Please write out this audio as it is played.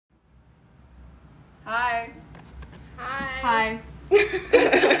Hi. Hi.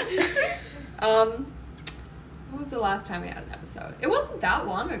 When was the last time we had an episode? It wasn't that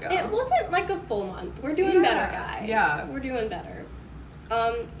long ago. It wasn't like a full month. We're doing better, guys. Yeah. We're doing better.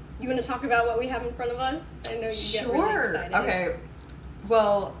 You want to talk about what we have in front of us? I know you get really excited. Okay.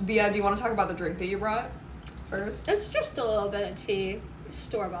 Well, Via, do you want to talk about the drink that you brought first? It's just a little bit of tea.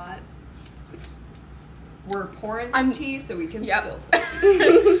 Store-bought. We're pouring some tea so we can spill some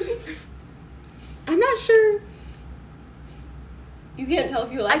tea. I'm not sure. You can't tell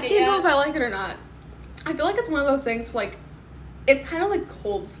if you like it I can't tell if I like it or not. I feel like it's one of those things like, it's kind of like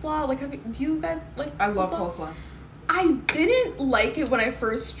coleslaw. Like, do you guys like I love coleslaw. I didn't like it when I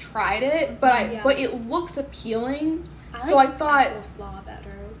first tried it, but but it looks appealing. So I thought coleslaw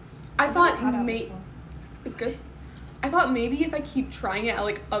better. I thought it's good. I thought maybe if I keep trying it at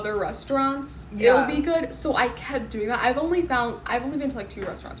like other restaurants, it'll be good. So I kept doing that. I've only been to like 2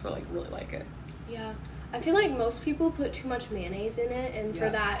 restaurants where I like really like it. Yeah. I feel like most people put too much mayonnaise in it, and for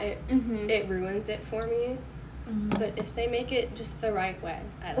that it ruins it for me. Mm-hmm. But if they make it just the right way,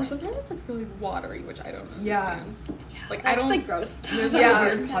 or sometimes it's like really watery, which I don't understand. Yeah, like that's I don't like gross stuff. There's like a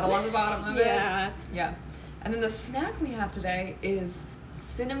weird puddle on the bottom of it. Yeah. And then the snack we have today is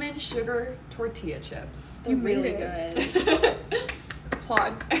cinnamon sugar tortilla chips. They're really good.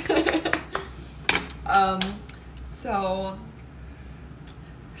 Applaud. So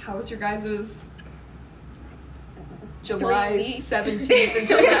how was your guys' July 17th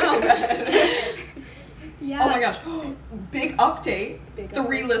until now? Yeah. Oh my gosh. Big update.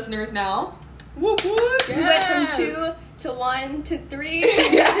 3 listeners now. Whoop whoop. Yes. We went from 2 to 1 to 3.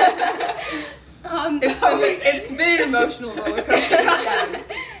 It's been an emotional roller coaster, guys.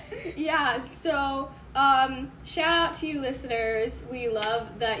 Yeah, so shout out to you listeners. We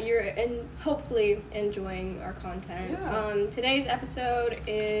love that you're hopefully enjoying our content. Yeah. Today's episode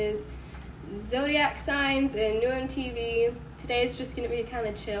is Zodiac signs and new MTV. Today's just gonna be kind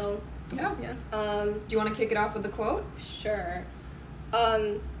of chill. Yeah. Do you want to kick it off with the quote? Sure.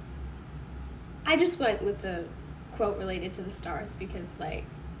 I just went with the quote related to the stars because, like,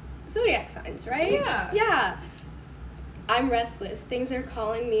 Zodiac signs, right? Yeah. Yeah. I'm restless. Things are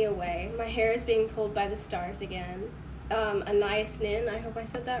calling me away. My hair is being pulled by the stars again. Anais Nin. I hope I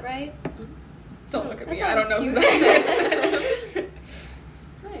said that right. Don't look at me. I I don't know who cute. that is.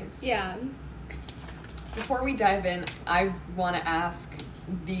 Nice. Yeah. Before we dive in, I want to ask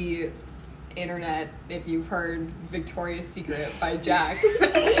the internet if you've heard Victoria's Secret by Jax.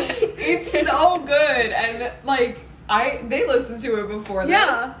 It's so good, and like they listened to it before this.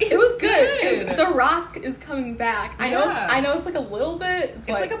 Yeah, it was good. The Rock is coming back. I know it's like a little bit, It's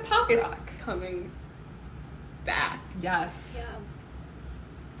but like a pop it's rock coming back. Yes. Yeah.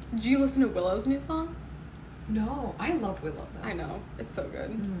 Did you listen to Willow's new song? No, I love Willow though. I know, it's so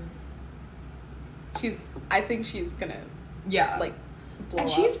good. Mm. I think she's gonna like blow and up.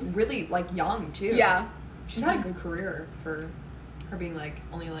 she's really like young too. Yeah, she's had a good career for her being like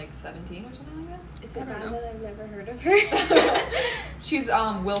only like 17 or something like that. Is it bad know. that I've never heard of her? She's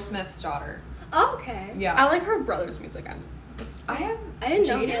Will Smith's daughter. Oh, okay. Yeah. I like her brother's music. I didn't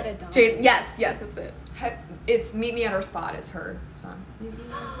know Jada? he had a daughter. Jade. Yes, that's it. It's Meet Me at Our Spot is her song.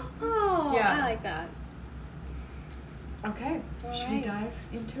 Oh, Yeah. I like that. Okay, should we dive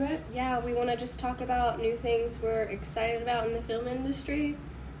into it? Yeah, we want to just talk about new things we're excited about in the film industry.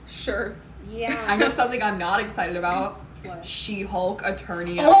 Sure. Yeah. I know something I'm not excited about. What? She-Hulk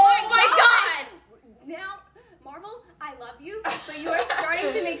Attorney. Oh my god! Now, Marvel, I love you, but you are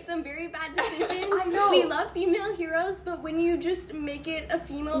starting to make some very bad decisions. I know. We love female heroes, but when you just make it a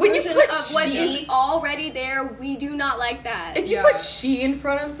female When you version put of what she- is already there, we do not like that. If you put she in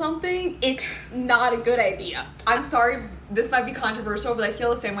front of something, it's not a good idea. I'm sorry, this might be controversial, but I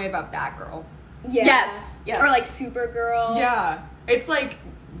feel the same way about Batgirl. Yeah. Yes. Or like Supergirl. Yeah. It's like,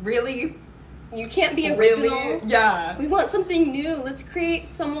 really? You can't be original. Really? Yeah. We want something new. Let's create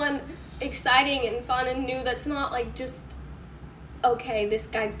someone exciting and fun and new that's not like just, okay, this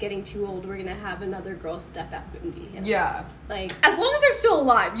guy's getting too old, we're gonna have another girl step up and be him. Yeah. Like, As long as they're still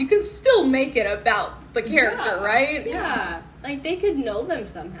alive, you can still make it about the character, right? yeah. Like, they could know them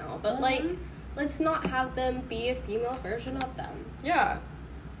somehow, but like, let's not have them be a female version of them. Yeah.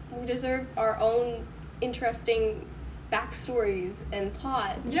 We deserve our own interesting backstories and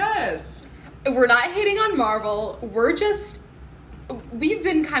plots. Yes. We're not hating on Marvel. We've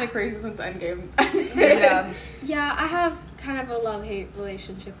been kind of crazy since Endgame. Yeah. Yeah, I have kind of a love-hate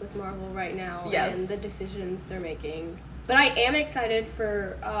relationship with Marvel right now and the decisions they're making. But I am excited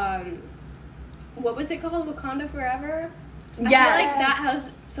for, what was it called? Wakanda Forever? I feel like that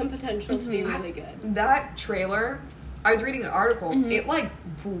has some potential to be really good. That trailer I was reading an article. It like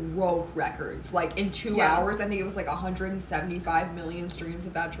broke records. Like in 2 hours, I think it was like 175 million streams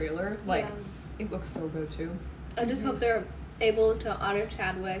of that trailer. Like it looks so good too. I just hope they're able to honor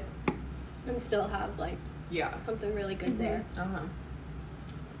Chadwick and still have like something really good there.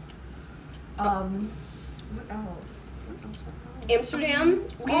 What else? Amsterdam.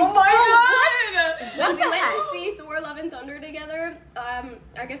 Oh my god! When we went to see Thor: Love and Thunder together,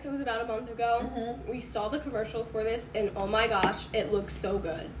 I guess it was about a month ago, we saw the commercial for this, and oh my gosh, it looks so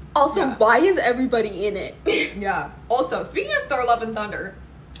good. Also, why is everybody in it? Yeah. Also, speaking of Thor: Love and Thunder,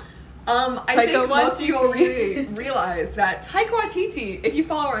 I think most of you will realize that Taika Waititi, if you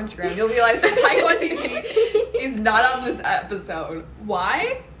follow our Instagram, you'll realize that Taika Waititi is not on this episode.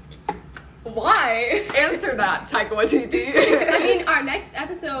 Why? Why? Answer that, Taika Waititi. I mean, our next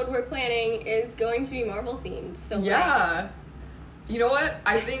episode we're planning is going to be Marvel themed, so yeah. You know what?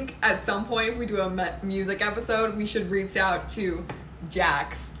 I think at some point if we do a music episode, we should reach out to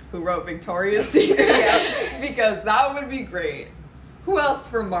Jax, who wrote Victoria's Secret, because that would be great. Who else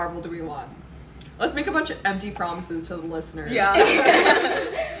from Marvel do we want? Let's make a bunch of empty promises to the listeners. Yeah.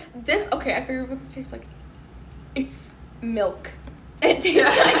 I figured what this tastes like. It's milk. It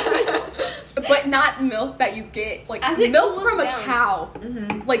tastes like, but not milk that you get, like as it milk cools from down. A cow,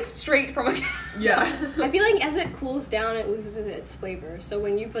 like straight from a cow. Yeah. I feel like as it cools down, it loses its flavor. So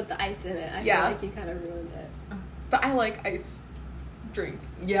when you put the ice in it, I feel like you kind of ruined it. But I like ice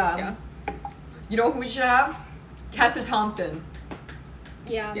drinks. Yeah. You know who we should have? Tessa Thompson.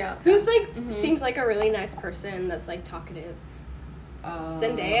 Yeah. Who's like seems like a really nice person that's like talkative.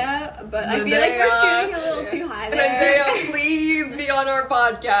 Zendaya, but I feel like we're shooting a little too high there. Zendaya, please be on our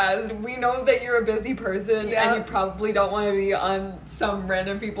podcast. We know that you're a busy person and you probably don't want to be on some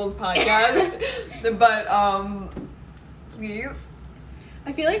random people's podcast. But please.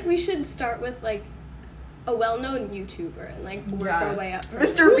 I feel like we should start with like a well-known YouTuber and like work our way up.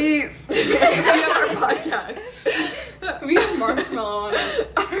 Mr. Beast. We have our podcast. We have Marshmallow on our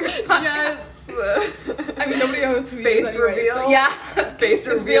podcast. Yes. I mean, nobody knows who he Face is anyway, reveal. So, yeah. Face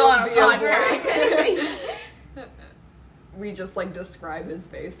reveal on our podcast. We just like describe his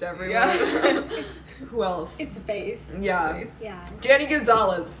face to everyone. Yeah. Who else? It's a face. Yeah. It's a face. Yeah. Danny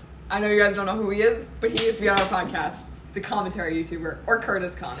Gonzalez. I know you guys don't know who he is, but he used to be on our podcast. He's a commentary YouTuber. Or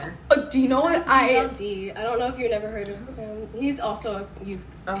Curtis Connor. Do you know what I don't know if you've never heard of him. He's also a YouTube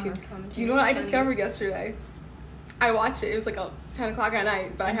commentator. Do you know what I discovered yesterday? I watched it. It was like 10 o'clock at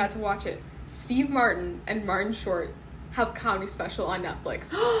night, but I had to watch it. Steve Martin and Martin Short have a comedy special on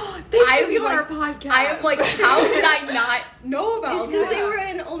Netflix. They should be on our podcast. I am like, how did I not know about this? It's because they were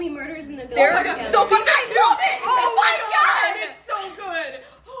in Only Murders in the Building. They're so funny. I love it. Oh my god, it's so good.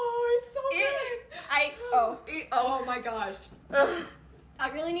 Oh, it's so good. Oh my gosh. I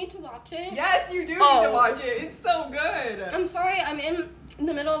really need to watch it. Yes, you do need to watch it. It's so good. I'm sorry, I'm in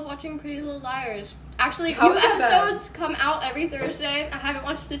the middle of watching Pretty Little Liars. Actually, new episodes come out every Thursday. I haven't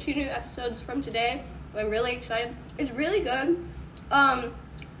watched the 2 new episodes from today, but I'm really excited. It's really good.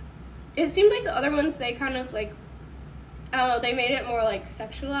 It seemed like the other ones, they kind of like, I don't know, they made it more like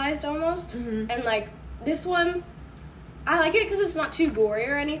sexualized almost. And like this one, I like it because it's not too gory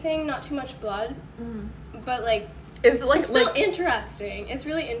or anything, not too much blood. But like, it's still interesting. It's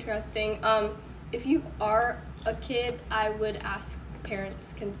really interesting. If you are a kid, I would ask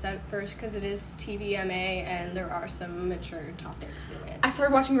parents' consent first because it is TVMA and there are some mature topics in it. I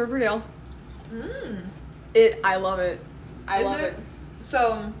started watching Riverdale. I love it. I love it.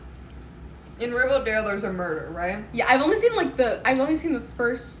 So, in Riverdale, there's a murder, right? Yeah, I've only seen the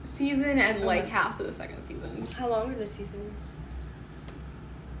first season and like half of the second season. How long are the seasons?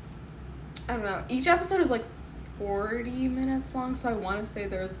 I don't know. Each episode is like 40 minutes long, so I want to say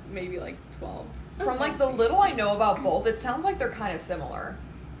there's maybe like 12. From like the little I know about both, it sounds like they're kind of similar,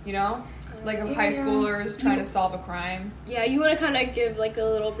 you know? Like of high schoolers trying to solve a crime. Yeah, you want to kind of give like a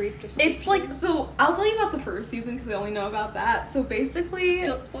little brief description. It's like, so I'll tell you about the first season because I only know about that. So basically,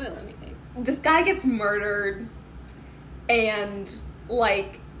 don't spoil anything. This guy gets murdered and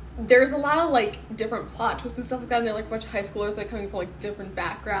like there's a lot of like different plot twists and stuff like that, and they're like a bunch of high schoolers like coming from like different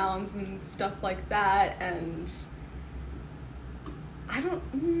backgrounds and stuff like that, and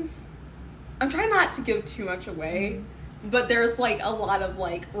I'm trying not to give too much away, but there's like a lot of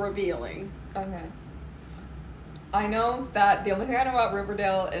like revealing. Okay. I know that the only thing I know about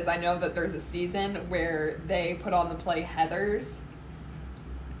Riverdale is I know that there's a season where they put on the play Heathers.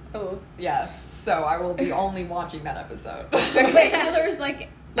 Oh. Yes. So I will be only watching that episode. Wait, Heather's like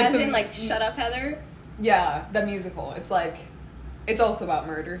as in like Shut Up Heather? Yeah, the musical. It's like, it's also about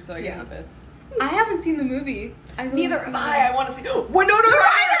murder, so I guess it fits. I haven't seen the movie. Neither have I. I want to see Winona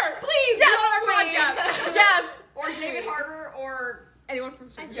Ryder! Please, yes, on our podcast. Yes! or David Harbour, or anyone from I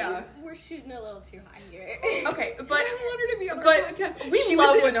Stranger think Things. we're shooting a little too high here. Okay, but I want her to be on our but podcast. we She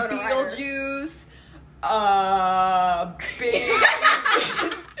love was in Winona Ryder. Beetlejuice. Big.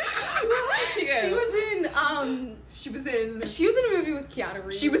 She was in a movie with Keanu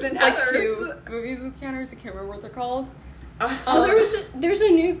Reeves. She was in like Heathers. 2 movies with Keanu Reeves. I can't remember what they're called. There's a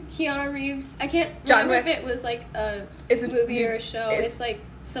new Keanu Reeves. I can't John remember Wick. if it was like a It's a movie new- or a show. It's like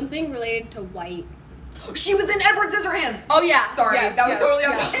something related to white. She was in Edward Scissorhands. Oh yeah, Sorry, yes, that was yes, totally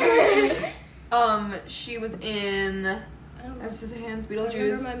off yes. topic. She was in I don't know. Edward Scissorhands, I remember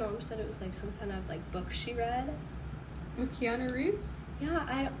Beetlejuice. my mom said it was like some kind of like book she read. With Keanu Reeves.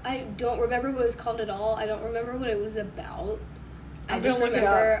 Yeah, I don't remember what it was called at all. I don't remember what it was about. I I'm just gonna look it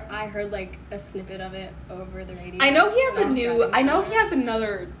remember I heard like a snippet of it over the radio. I know he has when a was new. driving I know he somewhere. has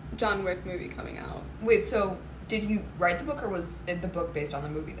another John Wick movie coming out. Wait, so did he write the book, or was it the book based on the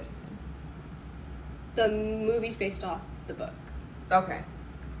movie that he's in? The movie's based off the book. Okay.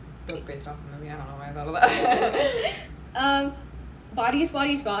 Book based off the movie. I don't know why I thought of that. Bodies.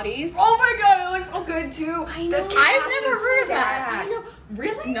 Oh my god, it looks so good too. I know. The cast I've never is heard of that. stacked. I know.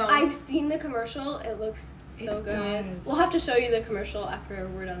 Really? No. I've seen the commercial. It looks so It good. does. We'll have to show you the commercial after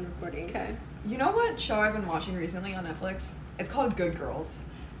we're done recording. Okay. You know what show I've been watching recently on Netflix? It's called Good Girls.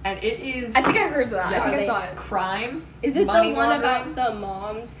 And it is I think I heard that. Yeah, I think I they- saw it. crime. Is it money the one laundering. about the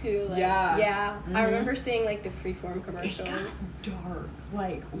moms who like? Yeah. Yeah. I Mhm. remember seeing like the Freeform It commercials. got dark,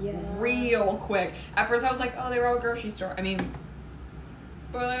 like Yeah. real quick. At first, I was like, "Oh, they were at a grocery store." I mean,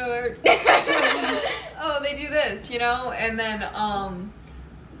 spoiler alert. Oh, they do this, you know, and then,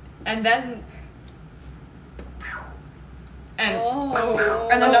 and then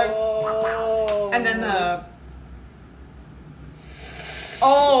the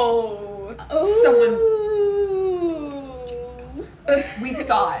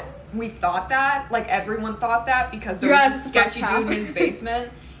we thought that, like, everyone thought that, because there was this sketchy dude in his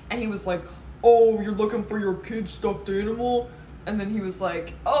basement, and he was like, "Oh, you're looking for your kid's stuffed animal?" And then he was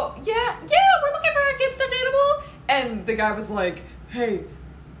like, "Oh, yeah, we're looking for our kid's stuffed animal." And the guy was like, "Hey,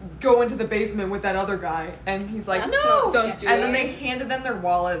 go into the basement with that other guy." And he's like, That's "No, not don't do And it. then they handed them their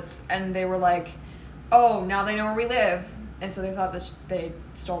wallets, and they were like, "Oh, now they know where we live." And so they thought that they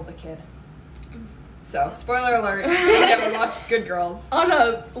stole the kid. So, spoiler alert, I never watched Good Girls. On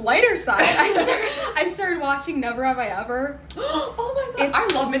a lighter side, I started watching Never Have I Ever. Oh my god,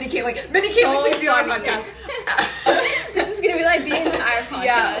 It's I love Minnie Kaling. Minnie so Kaling, please be on our funny. podcast. This is gonna be like the entire podcast.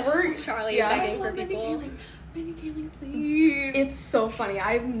 Yeah, we're- Charlie yeah. begging for people. Minnie Kaling, please. It's so funny.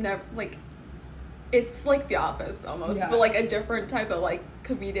 I've never it's like The Office almost, Yeah. but like a different type of like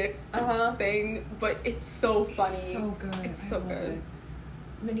comedic Uh-huh. thing. But it's so funny. It's so good. It's I so love good. it.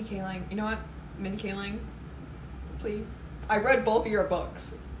 Minnie Kaling. You know what? Minnie Kaling, please. I read both of your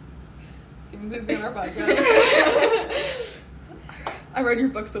books. Can you please be on our podcast? I read your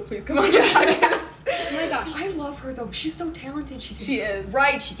book, so please come on your podcast. Oh my gosh. I love her though. She's so talented. She is.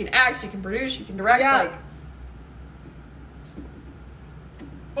 write. She can act. She can produce. She can direct. Yeah. Like,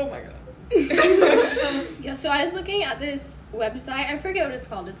 Oh my god. Yeah, so I was looking at this website. I forget what it's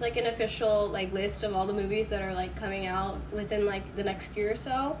called. It's like an official like list of all the movies that are like coming out within like the next year or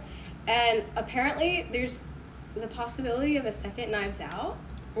so. And apparently there's the possibility of a second Knives Out.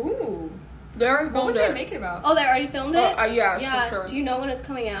 ooh. They already What would filmed they it. make it about? Oh, they already filmed it? Yeah, for sure. Do you know when it's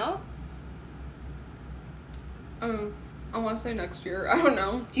coming out? I want to say next year. I don't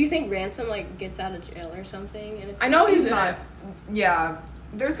know. Do you think Ransom like gets out of jail or something? And it's I know he's in not. it. Yeah,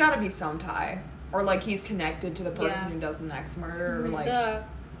 there's got to be some tie, or like he's connected to the person Yeah. who does the next murder, or like.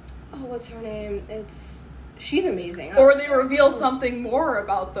 What's her name? She's amazing. Or they reveal something more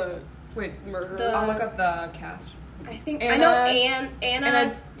about the Wait, murder. The- I'll look up the cast. I think Anna- I know Anna. and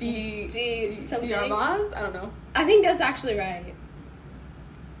that's something. Diarmaz? I don't know. I think that's actually right.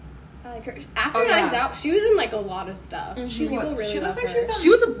 I like her. After Oh, Knives yeah. Out, she was in like a lot of stuff. She People was. really She love looks like her. she was on. She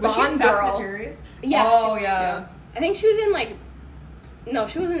was a Was she in Bond Fast and girl. the Furious? Yeah, Oh she was, yeah. I think she was in like. No,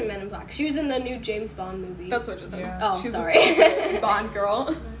 she wasn't in Men in Black. She was in the new James Bond movie. That's what I just said. Yeah. Oh, She's sorry. a Bond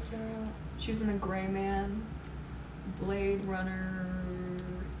girl. She was in The Gray Man, Blade Runner,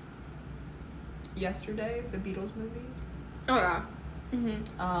 Yesterday, the Beatles movie. Oh yeah.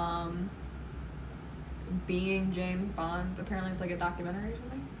 Mm-hmm. Being James Bond. Apparently, it's like a documentary or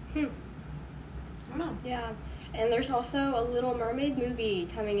something. I don't know. Yeah. And there's also a Little Mermaid movie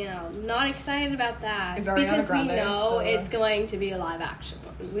coming out. Not excited about that. Is Ariana because Grande we know still it's going to be a live action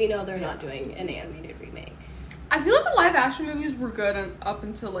one. We know they're Yeah. not doing an animated remake. I feel like the live action movies were good up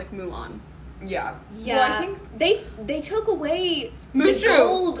until like Mulan. Yeah. Yeah. Well, I think they took away Mushu. the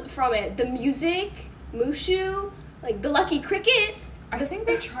gold from it. The music, Mushu, like the Lucky Cricket. I think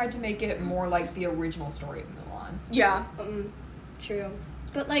they tried to make it more like the original story of Mulan. on. Yeah. True.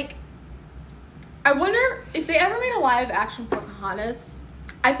 But, like... I wonder if they ever made a live-action Pocahontas.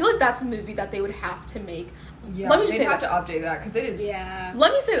 I feel like that's a movie that they would have to make. Yeah, Let me just they'd say have this. to update that, because it is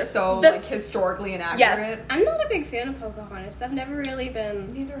Let me say this. so, like, historically inaccurate. Yes. I'm not a big fan of Pocahontas. I've never really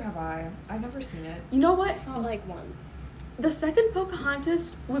been... Neither have I. I've never seen it. You know what? I saw it, like, once. The second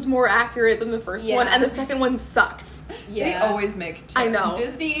Pocahontas was more accurate than the first one, and the second one sucked. Yeah. They always make... I know.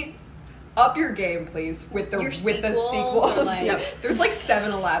 Disney... Up your game, please, with the sequels. Like... Yeah. There's like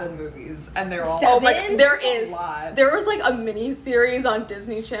 7 Aladdin movies, and they're all... 7? Oh my God, there There's is. a lot. There was like a mini series on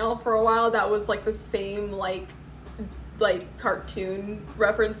Disney Channel for a while that was like the same like cartoon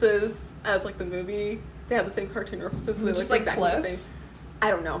references as like the movie. They had the same cartoon references. So Was it they just looked like exactly the clips? same.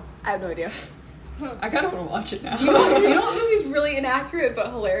 I don't know. I have no idea. I kind of want to watch it now. Do you know what movie's really inaccurate but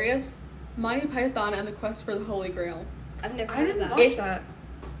hilarious? Monty Python and the Quest for the Holy Grail. I've never I heard of didn't that. watch that.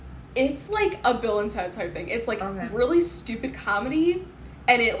 It's like a Bill and Ted type thing. It's like really stupid comedy,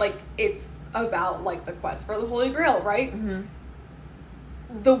 and it's about like the quest for the Holy Grail, right?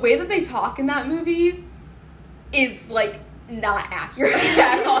 Mm-hmm. The way that they talk in that movie is like not accurate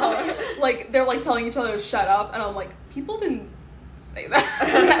at all. Like they're like telling each other to shut up, and I'm like, people didn't say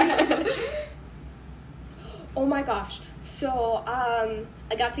that. Oh my gosh. So,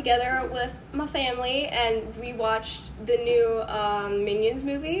 I got together with my family and we watched the new Minions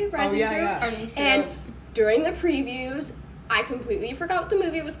movie, Rise of Gru. And during the previews, I completely forgot what the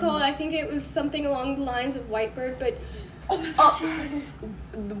movie was called. I think it was something along the lines of Whitebird, but oh my gosh, yes.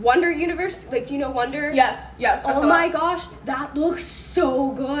 Wonder Universe, like, you know Wonder? Yes. Oh my gosh, that looks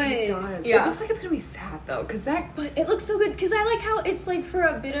so good. It does. Yeah. It looks like it's gonna be sad though, But it looks so good because I like how it's like for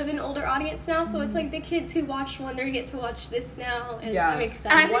a bit of an older audience now. So it's like the kids who watch Wonder get to watch this now, and I'm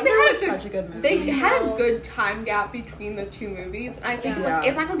excited. And I think Wonder they had such a good movie. They had a good time gap between the two movies, and I think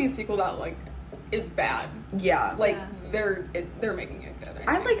it's not gonna be a sequel that like is bad. Yeah, like they're making it good.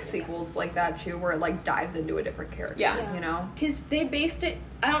 I like sequels like that too, where it like dives into a different character. Yeah. You know, because they based it.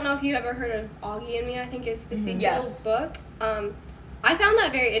 I don't know if you ever heard of Augie and Me. I think it's the sequel book. I found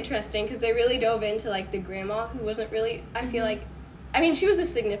that very interesting because they really dove into like the grandma who wasn't really. I feel like, I mean, she was a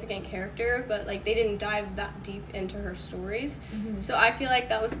significant character, but like they didn't dive that deep into her stories. So I feel like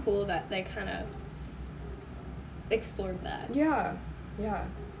that was cool that they kind of explored that. Yeah.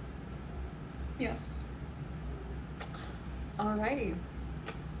 Yes. Alrighty.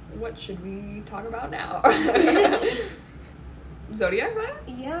 What should we talk about now? Zodiac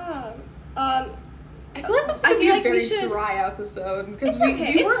signs? Yeah. I feel like this is going to be a very dry episode because we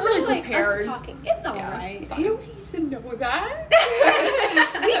weren't really prepared. Us talking. It's alright. You don't need to know that.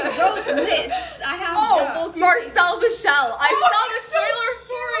 We wrote lists. I have double Marcel the Shell. I saw the trailer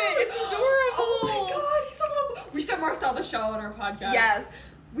for it. It's adorable. Oh my god, he's so little. We should have Marcel the Shell on our podcast. Yes.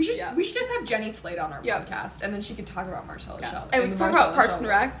 We should just have Jenny Slate on our podcast, and then she could talk about Marcel the Shell. And we can talk about Parks and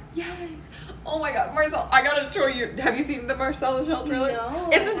Rec. Yes. Oh my god, Marcel, I gotta show you. Have you seen the Marcel the Shell trailer? No.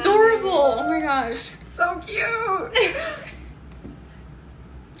 It's adorable. Oh my gosh. It's so cute.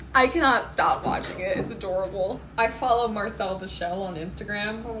 I cannot stop watching it. It's adorable. I follow Marcel the Shell on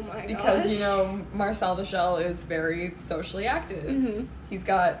Instagram. Oh my gosh. Because, you know, Marcel the Shell is very socially active. Mm-hmm. He's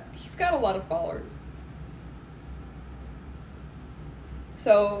got a lot of followers.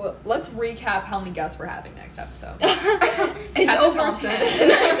 So let's recap how many guests we're having next episode. Tessa Thompson,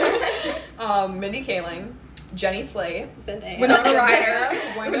 Mindy Kaling, Jenny Slate, Winona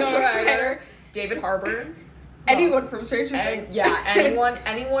Ryder, David Harbour. Anyone from Stranger Things. Yeah,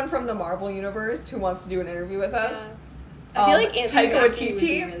 anyone from the Marvel universe who wants to do an interview with us. I feel like Anthony Taika Mackie would be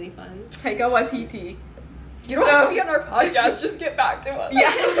Waititi. really fun. Taika Waititi. You don't have to be on our podcast. Just get back to us.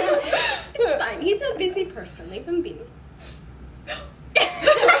 Yeah. It's fine. He's a busy person. Leave him be.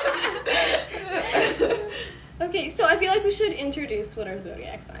 Okay, so I feel like we should introduce what our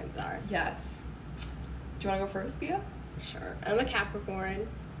zodiac signs are. Yes. Do you want to go first, Bia? Sure. I'm a Capricorn.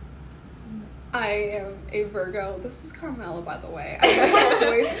 I am a Virgo. This is Carmela, by the way. I know my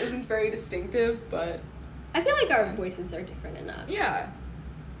voice isn't very distinctive, but I feel like our voices are different enough. Yeah.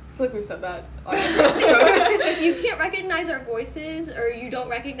 I feel like we've said that on episode. If you can't recognize our voices or you don't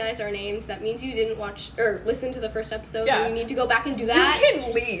recognize our names, that means you didn't watch or listen to the first episode. Yeah. And you need to go back and do that. You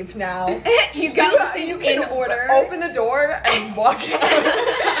can leave now. You gotta listen in order. Open the door and walk out.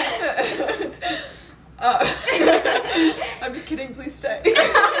 I'm just kidding. Please stay.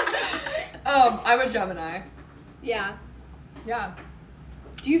 I'm a Gemini. Yeah. Yeah.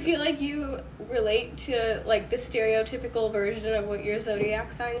 Do you feel like you relate to like the stereotypical version of what your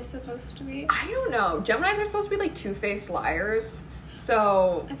zodiac sign is supposed to be? I don't know. Geminis are supposed to be like two-faced liars.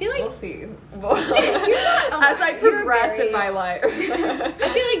 So I feel like we'll see. As I progress in my life. I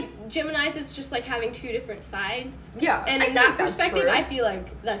feel like Geminis, it's just like having two different sides. Yeah. And in that perspective, I feel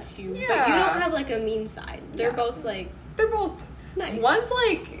like that's you. Yeah. But you don't have like a mean side. They're both like. They're both nice. One's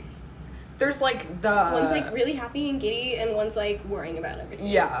like. There's like the. One's like really happy and giddy, and one's like worrying about everything.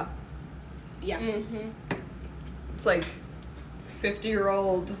 Yeah. Yeah. Mm-hmm. It's like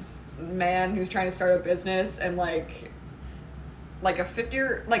 50-year-old man who's trying to start a business, and like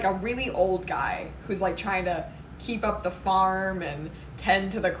a really old guy who's like trying to keep up the farm and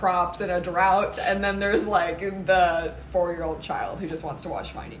tend to the crops in a drought, and then there's like the 4-year-old child who just wants to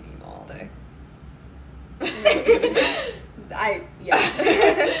watch Finding Nemo all day.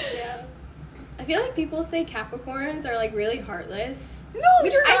 Yeah. I feel like people say Capricorns are like really heartless. No,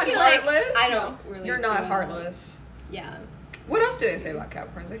 Which you're I not feel heartless. like I don't really. You're not heartless. Yeah. What else do they say about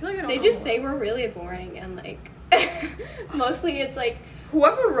Capricorns? I feel like I don't They know. just say we're really boring and like mostly it's like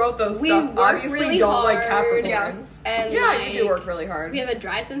whoever wrote those we stuff work obviously really don't like hard, Capricorns. and yeah, like, you do work really hard. we have a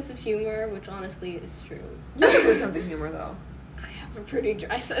dry sense of humor, which honestly is true. You have a good sense of humor, though. I have a pretty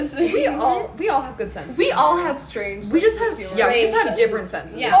dry sense of We humor. all have good sense. We all have strange. We just have senses of humor. we just have Strange different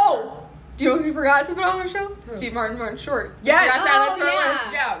senses. Yeah. Oh, do you know who we forgot to put on our show? Steve Martin Short. Yes. Forgot to add that to our Oh,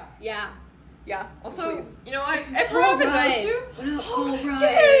 list. Yeah. Yeah. Yeah. Also, please. you know what? I forgot about those two. What up, Paul Rudd?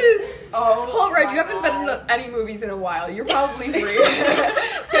 Yes. Oh, Paul Rudd, my you haven't been God. in any movies in a while. You're probably free.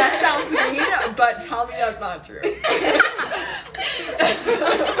 That sounds mean, but tell me that's not true.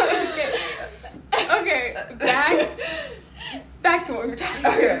 Okay. Back to what we were talking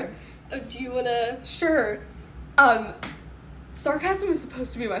about. Okay. Do you wanna? Sure. Sarcasm is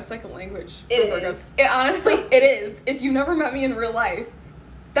supposed to be my second language. It for Virgos. is. Honestly, it is. If you never met me in real life,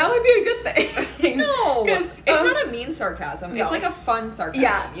 that would be a good thing. No, 'Cause, it's not a mean sarcasm. no. It's like a fun sarcasm.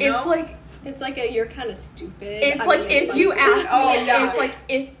 Yeah, you know? it's like It's like a you're kind of stupid. it's I'm like really if funny. you ask me Oh,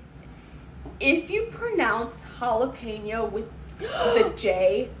 yeah. if you pronounce jalapeno with the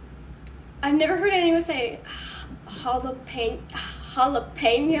J. I've never heard anyone say jalapeno.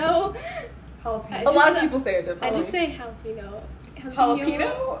 Jalapeno. jalapeno. A lot of people say it differently. I just say jalapeno.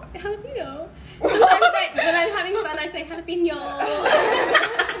 Jalapeno? Jalapeno. Sometimes when I'm having fun, I say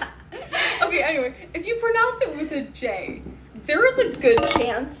jalapeno. Okay, anyway, if you pronounce it with a J, there is a good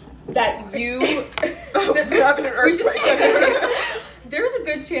chance that you. We're having an We just earthquake. There's a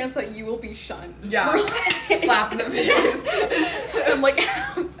good chance that you will be shunned. Yeah. Slap in the face. I'm like,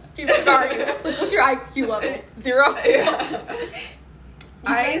 how stupid are you? Like, what's your IQ level? 0? Yeah.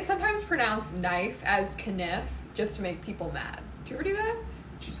 I sometimes pronounce knife as kniff just to make people mad. Do you ever do that?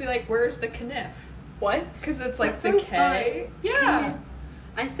 Just be like, where's the kniff? What? Because it's like That the sounds K. fun. Yeah.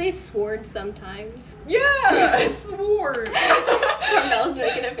 I say sword sometimes. Yeah. Sword. Carmel's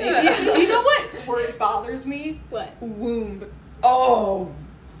making a face. Do you know what word bothers me? What? Womb. Oh.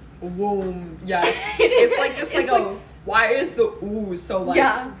 Womb. Yeah. It's like just like It's a. like- Why is the ooh so like?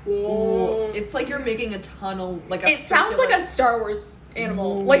 Yeah. Ooh. It's like you're making a tunnel, like a. It sounds like a Star Wars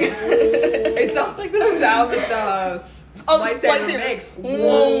animal. Like It sounds like the sound that the lightsaber lightsabers. makes.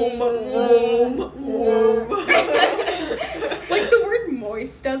 Womb, womb, womb. Like the word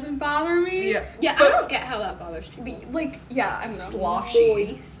moist doesn't bother me. Yeah. Yeah, But- I don't get how that bothers people. Like yeah, I don't know.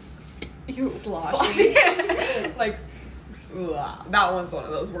 Sloshy. Moist. Ew. Sloshy. Like, ugh. That one's one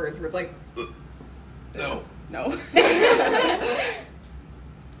of those words where it's like, no. No.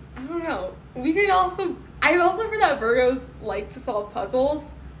 I don't know. We could also. I've also heard that Virgos like to solve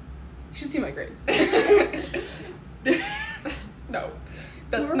puzzles. You should see my grades. No,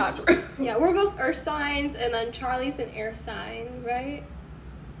 that's We're- not true. Yeah, we're both earth signs, and then Charlie's an air sign, right?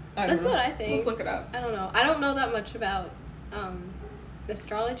 I don't That's know. what I think. Let's look it up. I don't know. I don't know that much about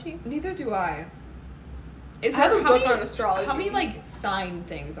astrology. Neither do I. Is I have a how book many- on astrology. How many like sign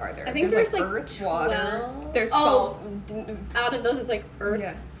things are there? I think there's like earth, water. 12. There's Oh, out of those, it's like earth,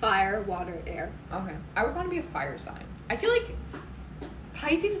 Yeah. fire, water, air. Okay, I would want to be a fire sign. I feel like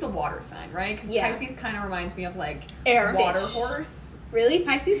Pisces is a water sign, right? Because Yeah. Pisces kind of reminds me of like Air. water Fish. horse. Really?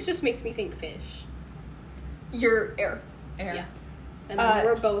 Pisces just makes me think fish. Your air. Air. Yeah. And then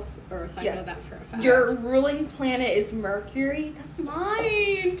we're both earth. I know Yes. that for a fact. Your ruling planet is Mercury. That's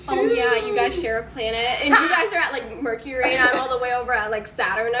mine too. Oh yeah, you guys share a planet, and you guys are at like Mercury, and I'm all the way over at like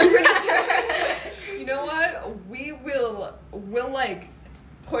Saturn. I'm pretty sure. You know what? We'll like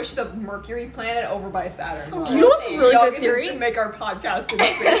push the Mercury planet over by Saturn. You know what's a really Y'all good get theory? to make our podcast in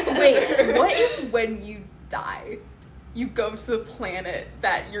space. Wait, what if when you die, you go to the planet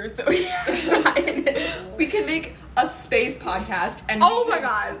that your zodiac sign is? We can make a space podcast, and Oh my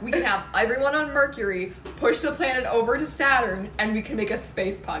God. we can have everyone on Mercury push the planet over to Saturn, and we can make a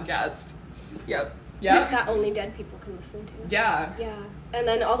space podcast. Yep. Yeah, That only dead people can listen to. yeah, Yeah. And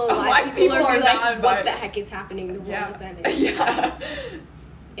then all the Alive live people people are are be not like, invited. what the heck is happening? The world yeah, is ending. yeah.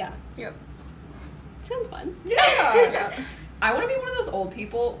 Yeah. Yep. Sounds fun. Yeah. I want to be one of those old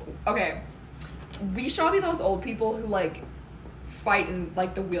people. Okay. We should all be those old people who, like, fight in,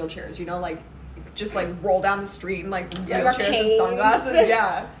 like, the wheelchairs, you know? Like, just, like, roll down the street in, like, wheelchairs and canes. sunglasses.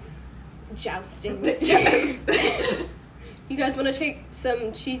 Yeah. Jousting. Yes. You guys want to take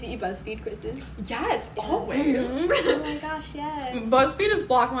some cheesy BuzzFeed quizzes? Yes, always. Oh my gosh, yes. BuzzFeed is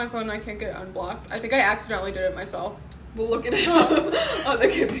blocked on my phone and I can't get it unblocked. I think I accidentally did it myself. We'll look it up on the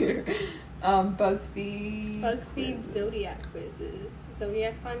computer. BuzzFeed. BuzzFeed Zodiac quizzes.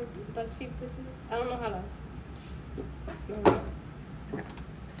 Zodiac sign BuzzFeed quizzes. I don't know how to.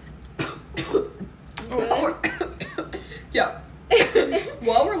 Good? Yeah.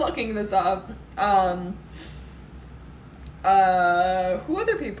 While we're looking this up, who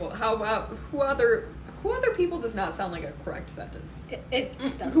other people? How about who other people does not sound like a correct sentence? It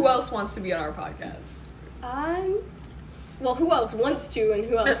doesn't. Who else wants to be on our podcast? Well, who else wants to and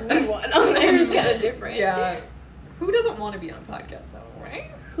who else we want on there is kind of different. Yeah. Who doesn't want to be on a podcast though,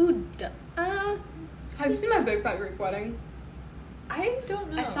 right? Who Have you seen My Big Fat Greek Wedding? I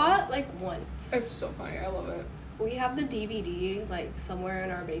don't know. I saw it like once. It's so funny. I love it. We have the DVD like somewhere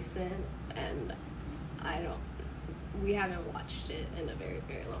in our basement, and we haven't watched it in a very,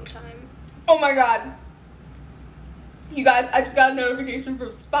 very long time. Oh my god. You guys, I just got a notification from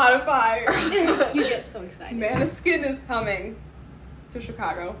Spotify. You get so excited. Maneskin is coming to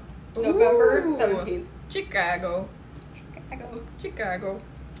Chicago. November Ooh. 17th. Chicago.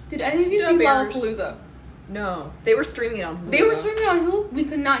 Did any of you The see Bears. Lollapalooza? No. They were streaming it on Hulu. They were streaming on Hulu. We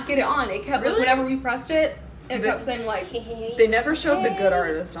could not get it on. It kept, Really? like, whenever we pressed it, it They- kept saying, like, They never showed the good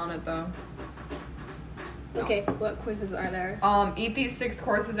artist on it though. Okay, what quizzes are there? Eat these 6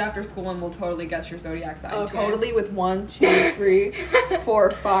 courses after school and we'll totally guess your zodiac sign. Okay. Totally with 1, 2, 3,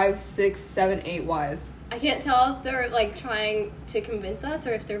 4, 5, 6, 7, 8 Ys. I can't tell if they're like trying to convince us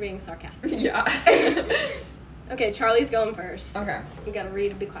or if they're being sarcastic. Yeah. Okay, Charlie's going first. Okay. You gotta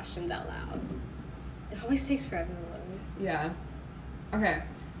read the questions out loud. It always takes forever to load. Yeah. Okay.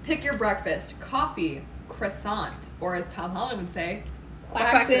 Pick your breakfast. Coffee, croissant, or as Tom Holland would say,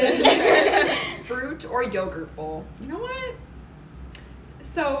 Quaxin. fruit or yogurt bowl. You know what?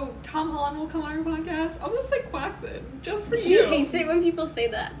 So Tom Holland will come on our podcast. I'm gonna say Quaxin just for He you. hates it when people say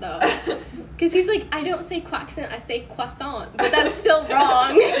that though. Because he's like, I don't say quaxin, I say croissant. But that's still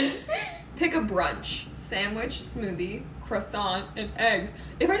wrong. Pick a brunch. Sandwich, smoothie, croissant, and eggs.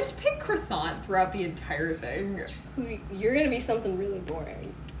 If I just pick croissant throughout the entire thing. You're gonna be something really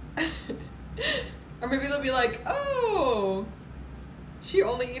boring. Or maybe they'll be like, oh, she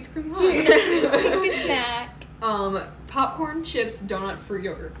only eats croissant. Pick a snack. Popcorn, chips, donut, fruit,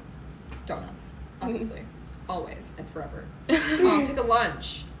 yogurt. Donuts, obviously. Always and forever. Pick a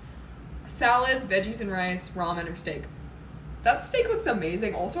lunch. Salad, veggies and rice, ramen, or steak. That steak looks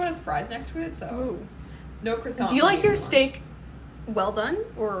amazing. Also, it has fries next to it, so Ooh. no croissant. Do you like your lunch. steak well done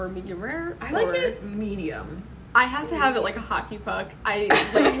or medium rare? I like Or- it medium. I have to have it like a hockey puck.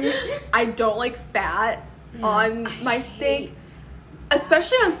 I don't like fat on my steak,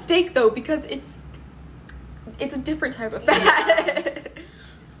 especially on steak though, because it's a different type of fat.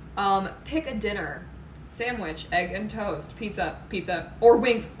 Pick a dinner. Sandwich, egg and toast, pizza, or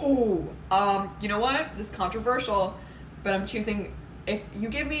wings. Ooh. You know what? This is controversial, but I'm choosing, if you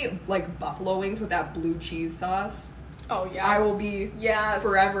give me like buffalo wings with that blue cheese sauce, Oh yes, I will be yes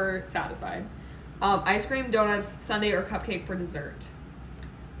forever satisfied. Ice cream, donuts, sundae, or cupcake for dessert.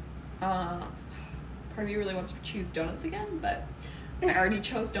 Part of me really wants to choose donuts again, but I already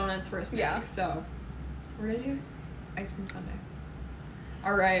chose donuts for a snack, Yeah. so we're gonna do ice cream sundae.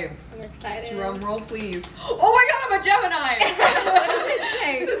 All right, I'm excited. drum roll, please. Oh my God, I'm a Gemini. What does it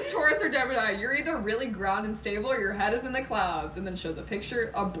say? It says Taurus or Gemini. You're either really ground and stable, or your head is in the clouds, and then shows a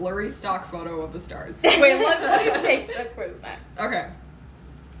picture, a blurry stock photo of the stars. Wait, let me take the quiz next. Okay.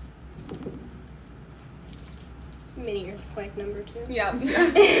 Mini earthquake number 2. Yeah.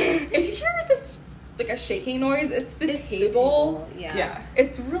 If you hear this like a shaking noise, it's the table. Yeah.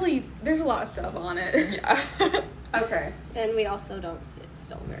 It's really, there's a lot of stuff on it. Yeah. Okay. And we also don't sit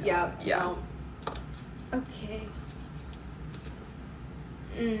still very Yeah. long. Yeah. well, Okay.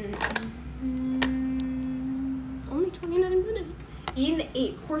 Only 29 minutes. Eat an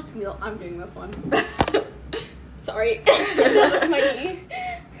 8-course meal. I'm doing this one. Sorry. That was my knee.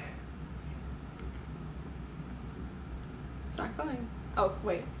 It's not going. Oh,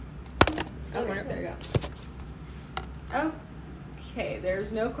 wait. Okay. There you go. Okay,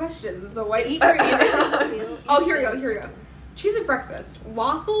 there's no questions. It's a white Eat screen. your Oh, here we go. Choose a breakfast.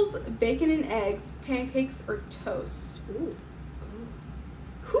 Waffles, bacon and eggs, pancakes, or toast. Ooh.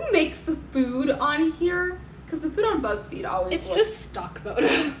 Who makes the food on here? Because the food on BuzzFeed always It's looks just stock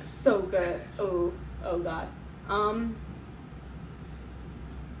photos. so good. Oh god.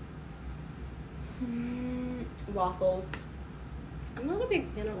 Waffles. I'm not a big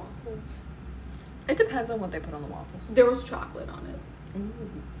fan of waffles. It depends on what they put on the waffles. There was chocolate on it. Ooh.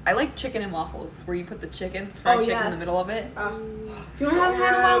 I like chicken and waffles, where you put the fried chicken in the middle of it. Do you want to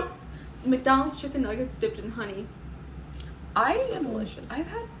have had McDonald's chicken nuggets dipped in honey? Delicious. I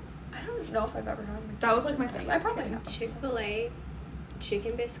don't know if I've ever had McDonald's. That was like my thing. I probably have. Chick-fil-A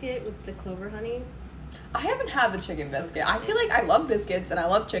chicken biscuit with the clover honey. I haven't had the chicken biscuit. I feel like I love biscuits and I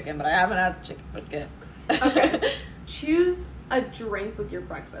love chicken, but I haven't had the chicken biscuit. Okay. Choose a drink with your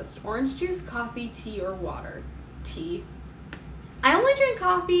breakfast. Orange juice, coffee, tea, or water. Tea. I only drink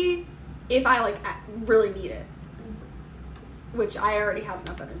coffee if I really need it. Which I already have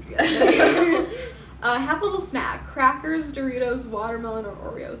enough energy at this. Have a little snack. Crackers, Doritos, watermelon, or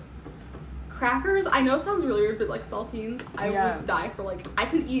Oreos. Crackers, I know it sounds really weird, but saltines, I would die for I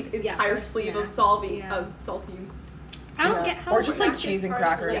could eat an entire sleeve of saltines. I don't get how or just cheese and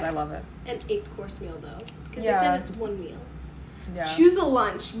crackers. Yes. I love it. An 8-course meal though, because they said it's one meal. Yeah. Choose a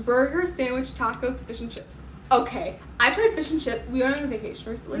lunch: burger, sandwich, tacos, fish and chips. Okay, I tried fish and chips. We went on a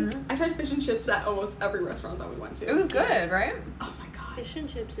vacation recently. I tried fish and chips at almost every restaurant that we went to. It was good, right? Oh my god, fish and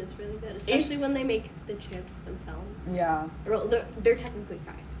chips is really good, especially when they make the chips themselves. Yeah. Well, they're technically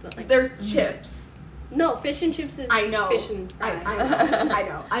fries, but they're chips. No, fish and chips is I know. Fish and fries. I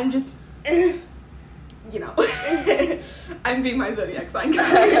know. I'm just. I'm being my Zodiac sign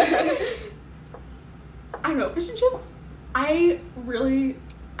guy. I don't know, fish and chips, I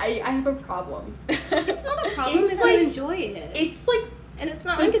have a problem. It's not a problem if you enjoy it. It's and it's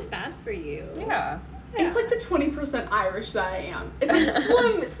not like it's bad for you. Yeah. It's the 20% Irish that I am.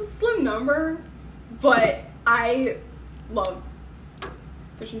 It's a slim number, but I love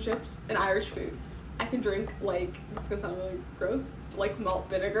fish and chips and Irish food. I can drink this is gonna sound really gross, malt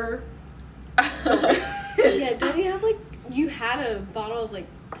vinegar. So good. Yeah, don't you have you had a bottle of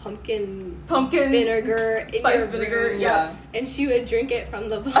pumpkin vinegar in spice your vinegar, room, yeah. And she would drink it from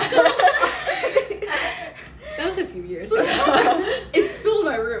the bottle. That was a few years ago. It's still in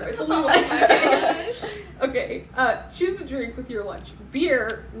my room. It's only Oh my gosh. Okay, choose a drink with your lunch.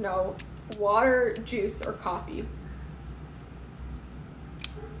 Beer, no. Water, juice, or coffee.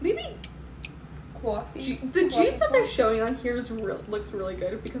 Maybe coffee. The juice that they're showing on here looks really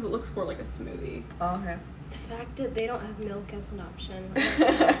good because it looks more like a smoothie. Oh, okay. The fact that they don't have milk as an option.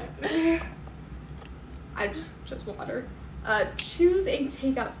 I just chose water. Choose a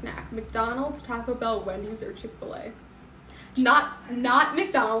takeout snack. McDonald's, Taco Bell, Wendy's, or Chick-fil-A. Not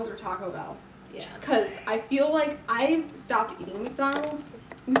McDonald's or Taco Bell. Yeah. Because I feel like I've stopped eating McDonald's.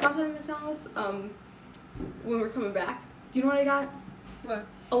 We stopped eating McDonald's when we're coming back. Do you know what I got? What?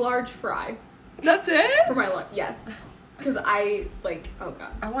 A large fry. That's it? For my lunch, yes. Because oh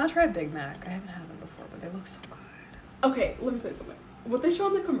god. I want to try a Big Mac. I haven't had them before, but they look so good. Okay, let me tell you something. What they show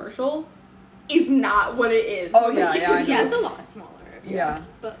on the commercial is not what it is. Oh, yeah, yeah, I know. Yeah, it's a lot smaller. Yeah.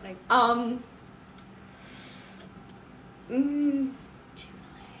 But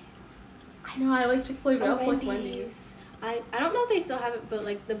Chick-fil-A. I know, I like Chick-fil-A, but I also like Wendy's. I don't know if they still have it, but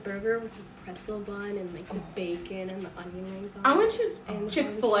the burger with the pretzel bun and the bacon and the onion rings on it. I'm gonna choose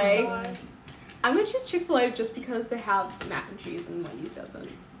Chick-fil-A. Sauce. I'm gonna choose Chick-fil-A just because they have mac and cheese and Wendy's doesn't.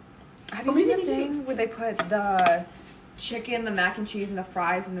 Have you seen the thing where they put the chicken, the mac and cheese, and the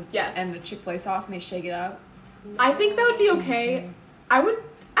fries and the Chick-fil-A sauce and they shake it up? I think that would be okay. I'd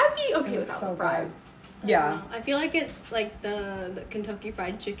be okay with the fries. Yeah. I feel like it's the Kentucky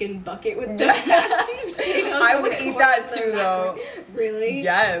Fried Chicken bucket with the mashed potatoes. I would eat that too, though. Really?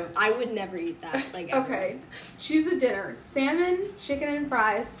 Yes. I would never eat that. Okay. Choose a dinner. Salmon, chicken and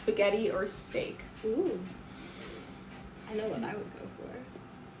fries, spaghetti, or steak. Ooh. I know what I would go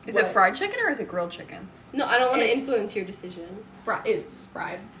for. Is it fried chicken or is it grilled chicken? No, I don't want to influence your decision. It's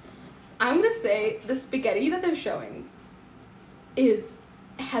fried. I'm gonna say the spaghetti that they're showing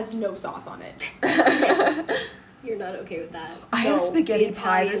has no sauce on it. You're not okay with that. I had spaghetti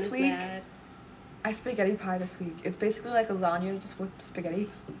pie Italian this is week. mad. I had spaghetti pie this week. It's basically like lasagna just with spaghetti.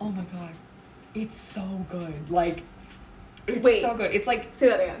 Oh my god. It's so good. It's so good. It's say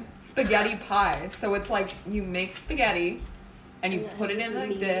that again. Spaghetti pie. So it's you make spaghetti and you put it in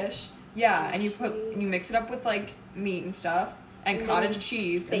a dish. Yeah, and you mix it up with meat and stuff and cottage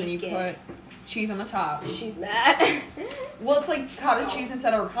cheese and then you put cheese on the top. She's mad. Well, it's cottage cheese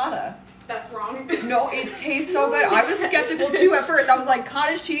instead of ricotta. That's wrong. No, it tastes so good. I was skeptical too at first. I was like,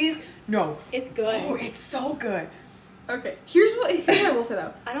 cottage cheese? No. It's good. Oh, it's so good. Okay, here's what I will say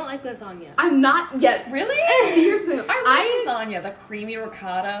though. I don't like lasagna. I'm not. Yes. Really? See, here's the thing. I love lasagna, the creamy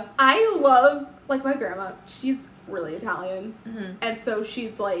ricotta. I love, like, my grandma. She's really Italian, and so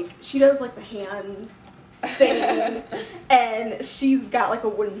she's like, she does like the hand thing, and she's got like a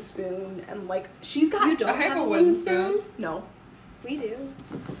wooden spoon, and like she's got. You don't I have a wooden spoon. No. We do.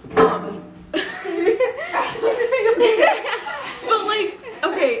 But like,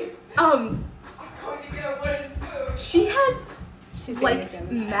 okay, I'm going to get a wooden spoon. she has She's like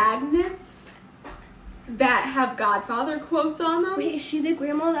magnets that have Godfather quotes on them. Wait, is she the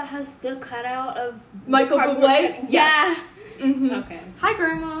grandma that has the cutout of Michael the cardboard Bublé? cut- Yes. Yeah. Mm-hmm. Okay. Hi,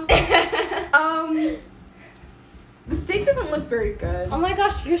 Grandma. The steak doesn't look very good. Oh my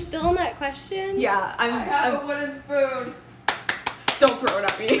gosh, you're still on that question? Yeah, I have a wooden spoon. Don't throw it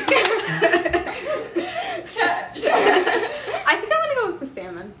at me. I think I'm gonna go with the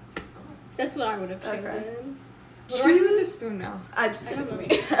salmon. That's what I would have chosen. Okay. What do I do with this spoon now? Just give it to me.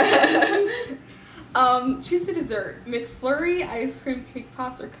 Choose the dessert: McFlurry, ice cream, cake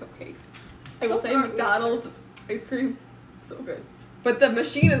pops, or cupcakes. I will Those say aren't McDonald's ice cream, so good. But the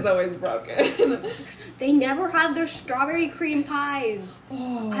machine is always broken. They never have their strawberry cream pies.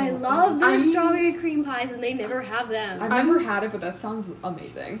 Oh, I love their strawberry cream pies, and they never have them. I've never had it, but that sounds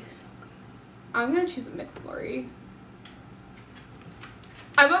amazing. I'm gonna choose a McFlurry.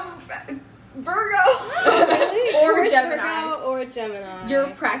 I'm a Virgo. Really? Or Taurus, Gemini. Virgo, or Gemini. You're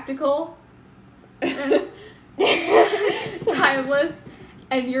practical, timeless,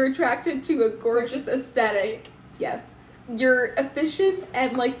 and you're attracted to a gorgeous aesthetic. Yes. You're efficient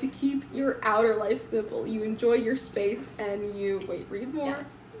and like to keep your outer life simple. You enjoy your space and you read more. Yeah.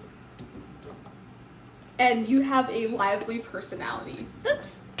 And you have a lively personality.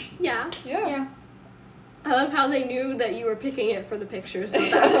 That's yeah. Yeah. I love how they knew that you were picking it for the pictures.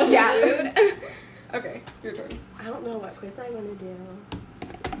 Not that Yeah. food. Okay, your turn. I don't know what quiz I'm gonna do.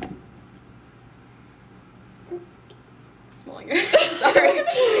 Smelling it.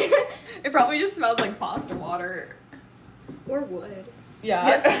 Sorry. It probably just smells like pasta water. Or wood.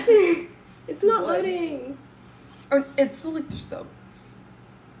 Yeah. It's not Wood. loading. Or it smells like dish soap.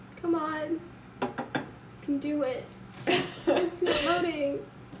 Come on. You can do it. It's not loading.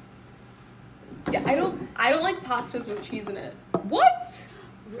 Yeah, I don't like pastas with cheese in it. What?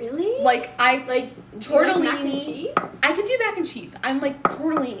 Really? Like I do you like mac and tortellini. cheese? I can do mac and cheese. I'm like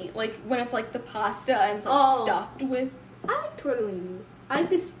tortellini, like when it's like the pasta and it's like Oh. stuffed with. I like tortellini. I like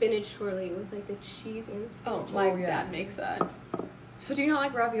the spinach tortellini with like the cheese and the spinach. Oh, my Oh, yeah. dad makes that. So do you not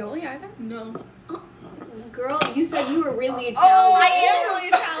like ravioli either? No. Girl, you said you were really Italian. Oh, I am really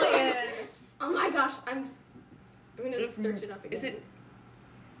Italian. Oh my gosh, I'm gonna just search it up again. Is it?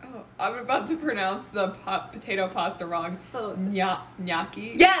 Oh, I'm about to pronounce the potato pasta wrong. Oh,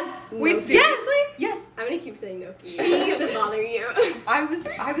 Gnocchi. Yes. Wait, Gnocchi. seriously? Yes. I'm gonna keep saying gnocchi. She- Just to bother you. I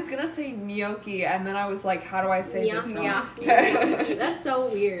was gonna say gnocchi, and then I was like, how do I say this wrong? Gnocchi. That's so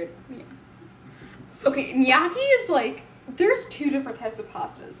weird. Okay, gnocchi is like there's two different types of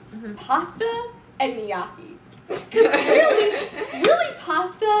pastas: pasta and gnocchi. Because really,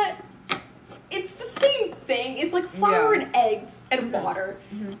 pasta. It's the same thing. It's like flour Yeah. and eggs and water.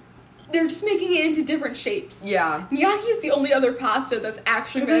 They're just making it into different shapes. Yeah. Gnocchi is the only other pasta that's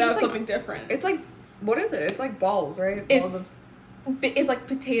actually 'Cause made it's out of just, like, something different. It's like, what is it? It's like balls, right? Balls It's like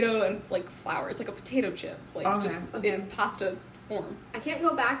potato and like flour. It's like a potato chip, like Okay. just in pasta form. I can't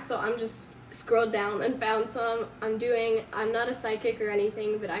go back, so I'm just scrolled down and found some. I'm not a psychic or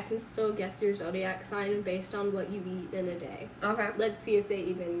anything, but I can still guess your zodiac sign based on what you eat in a day. Okay. Let's see if they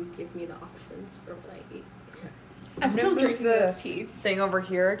even give me the options for what I eat. I'm still drinking this tea. thing over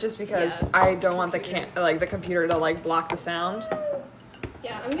here just because Yeah. I don't want the the computer to like block the sound.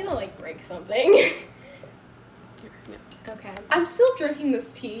 Yeah, I'm gonna like break something. Okay. I'm still drinking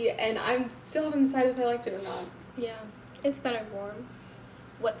this tea, and I'm still haven't decided if I liked it or not. Yeah, it's better warm.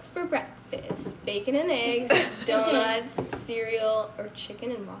 What's for breakfast? Bacon and eggs, donuts, cereal, or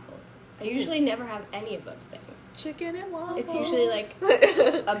chicken and waffles? I usually never have any of those things. Chicken and waffles. It's usually like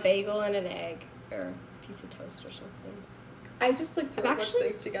a bagel and an egg, or a piece of toast or something. I just like throw a bunch of actually-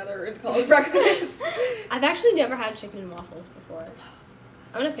 things together and call it breakfast. I've actually never had chicken and waffles before.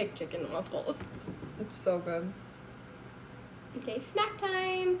 I'm gonna pick chicken and waffles. It's so good. Okay, snack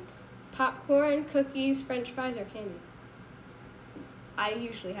time. Popcorn, cookies, french fries, or candy. I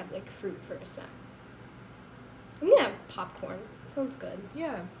usually have like fruit for a snack. I'm gonna have popcorn. Sounds good.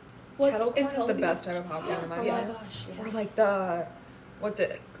 Yeah. Well, Kettle corn it's is the healthy. best type of popcorn in my Oh opinion. my gosh, yes. Or like the, what's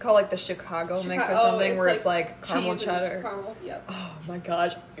it called? Like the Chicago mix or Chicago- something where it's like caramel cheese and cheddar. Caramel, yep. Oh my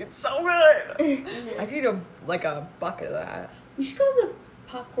gosh, it's so good. I could eat a bucket of that. We should go to the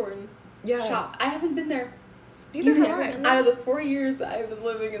popcorn Yeah. shop. I haven't been there. Neither You've have never I. been Out of the 4 years that I've been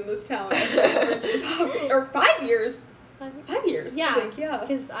living in this town, I've never been to the pub. Or 5 years. 5 years, Yeah. I think, yeah.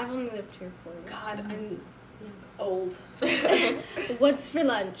 Because I've only lived here 4 years. God, I'm old. What's for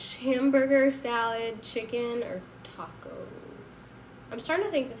lunch? Hamburger, salad, chicken, or tacos? I'm starting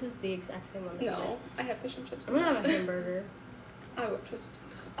to think this is the exact same one. No, I have fish and chips. I'm gonna have a hamburger. I love toast.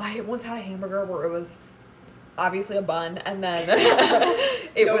 I once had a hamburger where it was obviously a bun, and then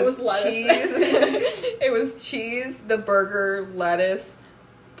it No, it was was lettuce. cheese. It was cheese, the burger, lettuce,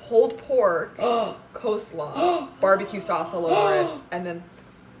 pulled pork, coleslaw, barbecue sauce all over it, and then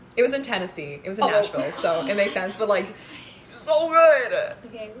it was in Tennessee. It was in Nashville, so it makes sense. But like, so good.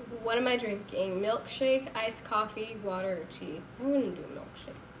 Okay, what am I drinking? Milkshake, iced coffee, water, or tea? I wouldn't do a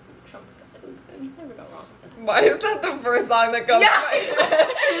milkshake. Sounds good. So good. Never go wrong with that. Why is that the first song that comes? Yeah.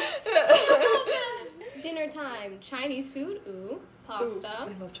 Dinner time. Chinese food. Ooh. Pasta. I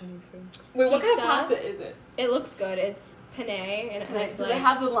love Chinese food. Wait, what kind of Pizza. pasta is it? It looks good. It's penne and it has Does like it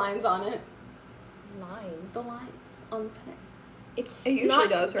have the lines on it? lines. The lines on the penne. It's It usually not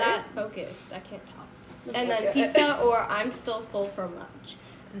does, right? that focused. I can't tell. And Okay. then pizza or I'm still full from lunch.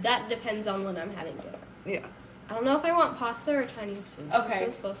 That depends on when I'm having dinner. Yeah. I don't know if I want pasta or Chinese food. Okay.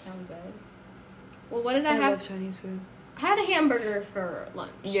 Those both sound good. Well, what did I I have? love Chinese food. I had a hamburger for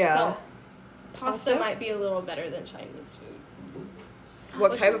lunch. Yeah. So pasta Pasta? might be a little better than Chinese food.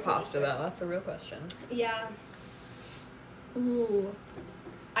 What What's type the of pasta first? though? That's a real question. Yeah. Ooh.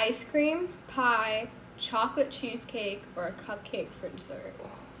 Ice cream, pie, chocolate cheesecake, or a cupcake for dessert.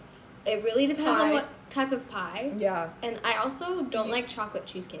 It really depends on Pie. what type of pie. Yeah. And I also don't like chocolate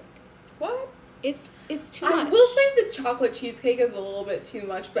cheesecake. What? It's too I much. will say the chocolate cheesecake is a little bit too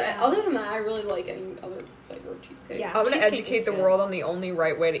much, but Yeah. other than that, I really like any other flavor of cheesecake. Yeah. I'm gonna Cheesecake educate is the good. world on the only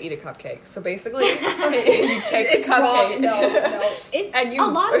right way to eat a cupcake. So basically, you take the It's wrong. cupcake. No. It's And you- a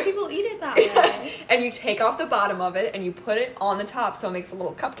lot of people eat it that way. And you take off the bottom of it and you put it on the top so it makes a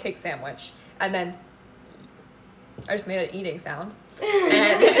little cupcake sandwich. And then I just made an eating sound.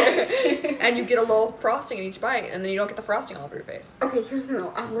 And, and you get a little frosting in each bite, and then you don't get the frosting all over your face. Okay, here's the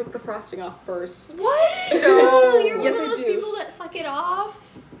deal. I like the frosting off first. What? No. You're Yes, one I of those do. people that suck it off.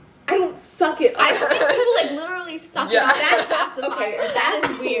 I don't suck it. I've seen people like literally suck Yeah. it off. That's Okay, okay. That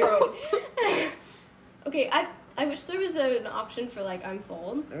is weird. gross. Okay, I wish there was an option for like I'm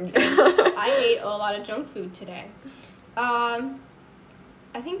full. 'Cause I ate a lot of junk food today. I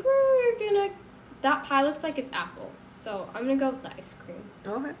think we're gonna. That pie looks like it's apple, so I'm gonna go with the ice cream.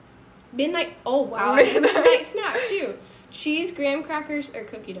 Okay. Midnight. Oh wow, I had a midnight snack too. Cheese, graham crackers, or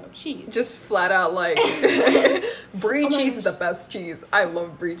cookie dough. Cheese. Just flat out like brie Oh my cheese is the gosh. best cheese. I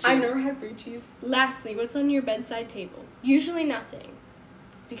love brie cheese. I've never had brie cheese. Lastly, what's on your bedside table? Usually nothing,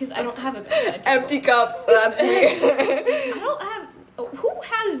 because I don't have a bedside table. Empty cups. That's me. I don't have. Oh, who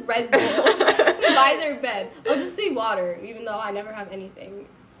has Red Bull by their bed? I'll just say water, even though I never have anything.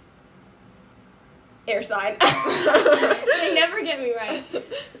 Air sign. They never get me right.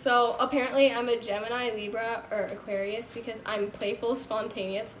 So apparently I'm a Gemini, Libra, or Aquarius because I'm playful,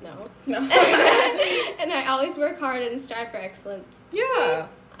 spontaneous. No. No. And I always work hard and strive for excellence. Yeah.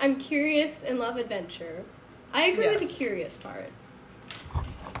 I'm curious and love adventure. I agree with the Yes. curious part.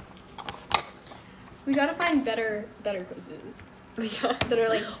 We gotta find better quizzes Yeah. that are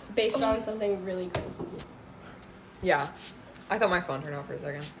like based on something really crazy. Yeah. I thought my phone turned off for a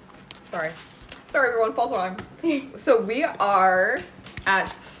second. Sorry. Sorry, everyone. False alarm. So we are at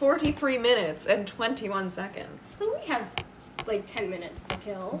 43 minutes and 21 seconds. So we have like 10 minutes to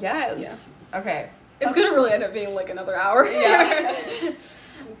kill. Yes. Okay. It's gonna really end up being like another hour. Yeah.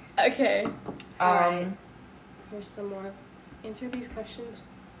 Okay. Alright. Here's some more. Answer these questions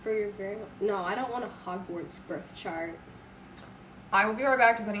for your very. No, I don't want a Hogwarts birth chart. I will be right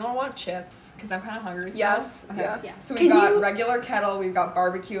back. Does anyone want chips? Because I'm kind of hungry. Still. Yes. Okay. Yeah. Yeah. So we've Can got you- regular kettle, we've got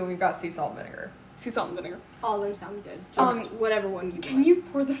barbecue, and we've got sea salt and vinegar. Sea salt and vinegar. All of them sound good. Just whatever one you Can want. you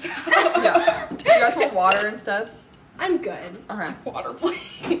pour this out? Yeah. Do you guys want water instead? I'm good. Okay. Water, please.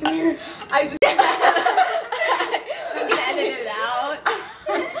 I just. We can edit it out.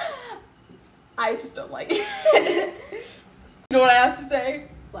 I just don't like it. You know what I have to say?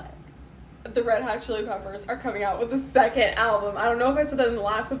 What? The Red Hot Chili Peppers are coming out with a second album. I don't know if I said that in the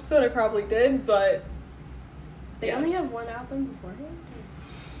last episode. I probably did, but They yes. only have one album beforehand?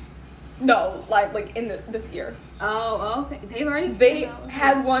 No, like in this year. Oh, okay. They've already They come out with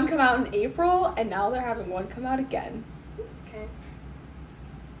had one come out in April, and now they're having one come out again. Okay.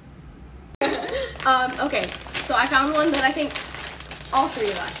 Okay. So I found one that I think all three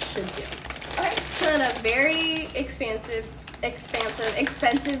of us should do. Okay. Plan a very expensive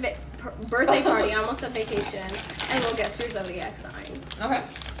birthday party, almost a vacation, and we'll guess your zodiac sign. Okay.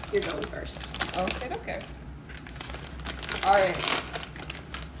 You're going first. Okay. Alright.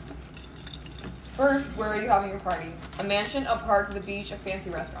 First, where are you having your party? A mansion, a park, the beach, a fancy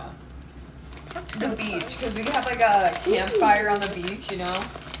restaurant. The beach, because we can have like a campfire on the beach, you know?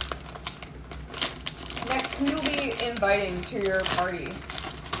 Next, who you'll be inviting to your party?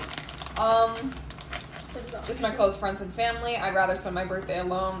 Just my close friends and family. I'd rather spend my birthday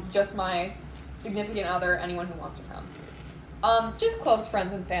alone. Just my significant other, anyone who wants to come. Just close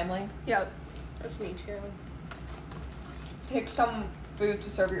friends and family. Yep. That's me too. Pick some food to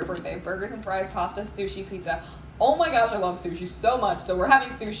serve at your birthday. Burgers and fries, pasta, sushi, pizza. Oh my gosh, I love sushi so much. So we're having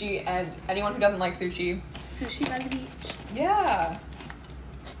sushi, and anyone who doesn't like sushi. Sushi by the beach. Yeah.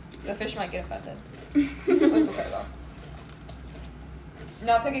 The fish might get offended. It's okay though.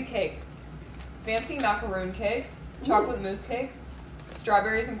 Now pick a cake. Fancy macaroon cake, chocolate mousse cake,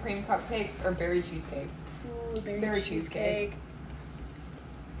 strawberries and cream cupcakes, or berry cheesecake. Ooh, Berry cheesecake.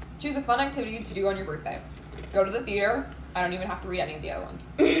 Choose a fun activity to do on your birthday. Go to the theater. I don't even have to read any of the other ones.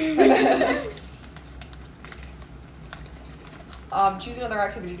 Choose another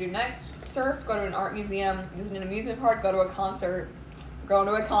activity to do next. Surf, go to an art museum, visit an amusement park, go to a concert. Go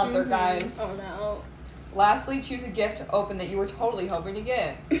to a concert, guys. Oh no. Lastly, choose a gift to open that you were totally hoping to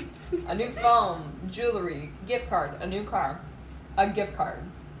get. A new phone, jewelry, gift card, a new car, a gift card.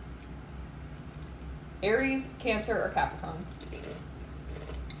 Aries, Cancer, or Capricorn?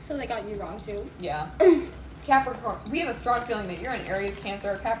 So they got you wrong too. Yeah. Capricorn. We have a strong feeling that you're an Aries,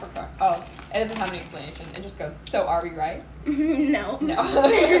 Cancer, or Capricorn. Oh, it doesn't have any explanation. It just goes, so are we right? No. No.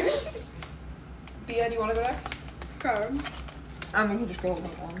 Bea, do you want to go next? Sure. We can just go with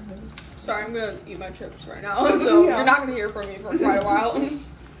one. Sorry, I'm gonna eat my chips right now, so Yeah. you're not gonna hear from me for quite a while. I'm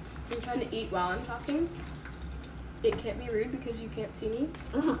trying to eat while I'm talking. It can't be rude because you can't see me.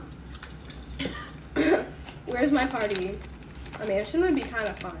 Where's my party? A mansion would be kind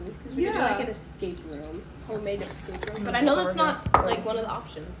of fun because we could do like an escape room, homemade escape room. But I know that's not like one of the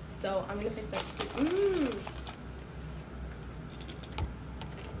options, so I'm gonna pick that.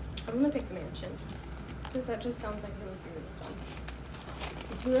 I'm gonna pick the mansion because that just sounds like really good fun.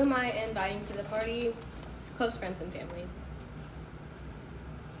 Who am I inviting to the party? Close friends and family.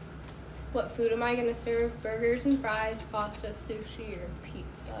 What food am I gonna serve? Burgers and fries, pasta, sushi, or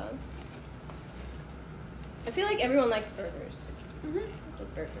pizza? I feel like everyone likes burgers.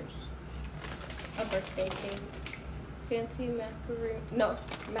 With burgers. A birthday cake. Fancy macaroon. No,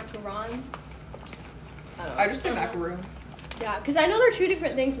 macaron. I don't know. I just say macaroon. Yeah, because I know they're two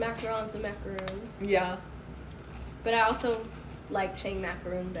different things, macarons and macaroons. Yeah. But I also like saying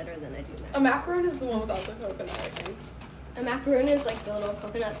macaroon better than I do A macaron. macaron is the one without the coconut, I think. A macaroon is like the little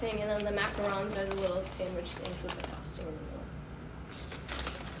coconut thing, and then the macarons are the little sandwich things with the frosting in the middle.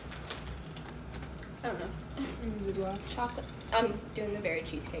 I don't know. Chocolate. I'm doing the berry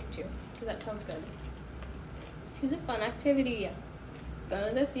cheesecake too, because that sounds good. Choose a fun activity. Go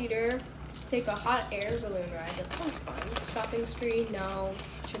to the theater. Take a hot air balloon ride. That sounds fun. Shopping spree. No.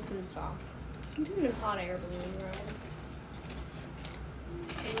 Trip to the spa. I'm doing a hot air balloon ride.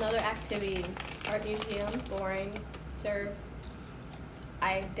 Another activity. Art museum. Boring. Surf.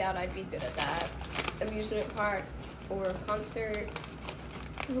 I doubt I'd be good at that. Amusement park or concert.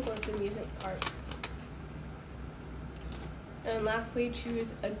 We'll go to amusement park. And lastly,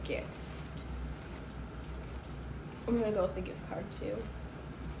 choose a gift. I'm gonna go with the gift card too.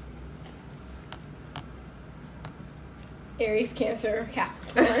 Aries, Cancer,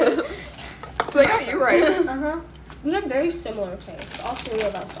 Capricorn. So they got you right. We have very similar tastes. All three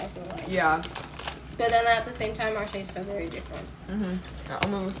of us, I feel like. Yeah. But then at the same time, our tastes are very different.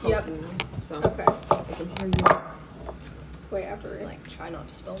 I'm almost Yep. So Okay. I can hear you. Wait, after it. Like, try not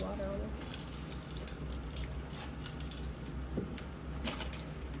to spill water on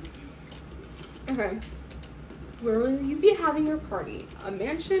it. Okay. Where will you be having your party? A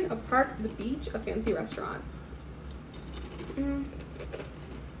mansion, a park, the beach, a fancy restaurant? I'm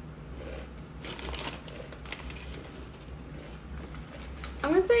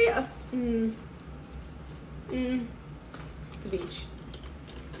gonna say the beach.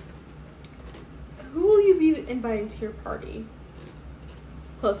 Who will you be inviting to your party?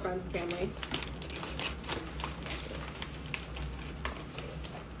 Close friends and family.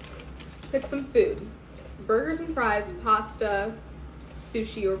 Pick some food. Burgers and fries, pasta,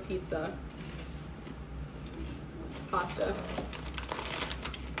 sushi, or pizza. Pasta.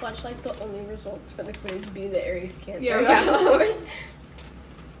 Watch like the only results for the quiz be the Aries, Cancer. Yeah.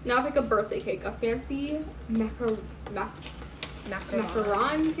 Now pick a birthday cake. A fancy macaron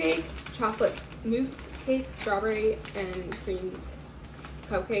cake, chocolate mousse cake, strawberry and cream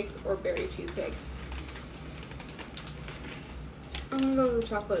cupcakes, or berry cheesecake. I'm gonna go with the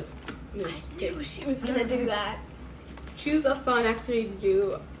chocolate mousse cake. I knew she was gonna do that. Choose a fun activity to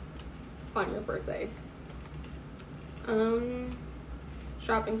do on your birthday.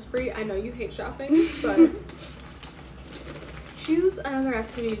 Shopping spree. I know you hate shopping, but choose another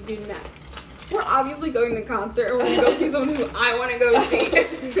activity to do next. We're obviously going to concert, and we're going to go see someone who I want to go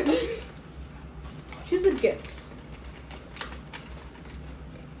see. Choose a gift.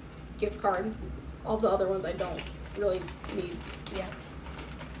 Gift card. All the other ones I don't really need. Yeah.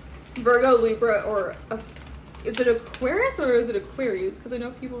 Virgo, Libra, or is it Aquarius or is it Aquarius? Because I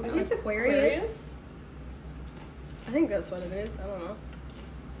know people know. I think it's Aquarius. I think that's what it is. I don't know.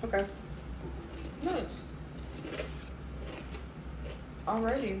 Okay. Nice.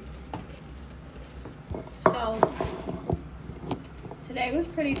 Alrighty. So, today was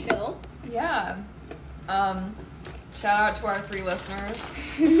pretty chill. Yeah. Shout out to our 3 listeners.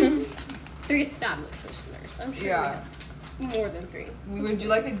 3 established listeners. I'm sure. Yeah. More than 3. We would do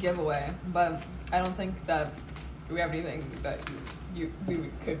like a giveaway, but I don't think that we have anything that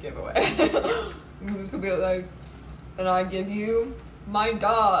we could give away. We could be like, and I give you my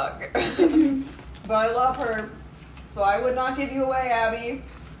dog. But I love her, so I would not give you away, Abby.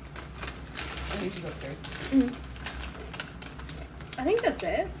 I think she's upstairs. I think that's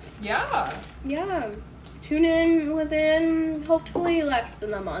it. Yeah. Yeah. Tune in within hopefully less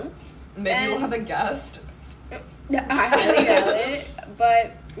than a month. Maybe we'll have a guest. I highly doubt it.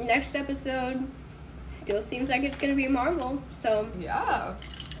 But next episode still seems like it's going to be Marvel. So Yeah.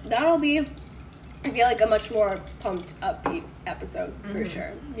 that'll be, I feel like, a much more pumped, upbeat episode for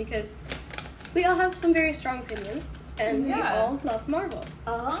sure. Because we all have some very strong opinions. And we all love Marvel.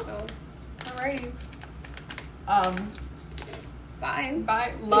 So, Alrighty. bye.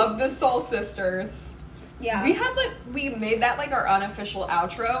 Bye. Love the Soul Sisters. Yeah. We made that like our unofficial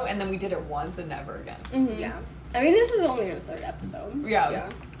outro, and then we did it once and never again. Yeah. I mean, this is only our 3rd episode. Yeah.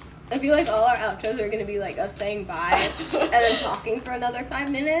 I feel like all our outros are going to be like us saying bye and then talking for another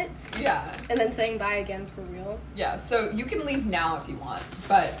 5 minutes. Yeah. And then saying bye again for real. Yeah, so you can leave now if you want,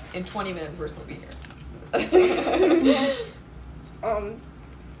 but in 20 minutes we'll still be here.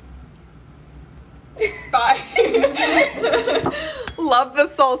 Bye. Love the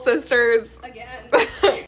Soul Sisters. Again.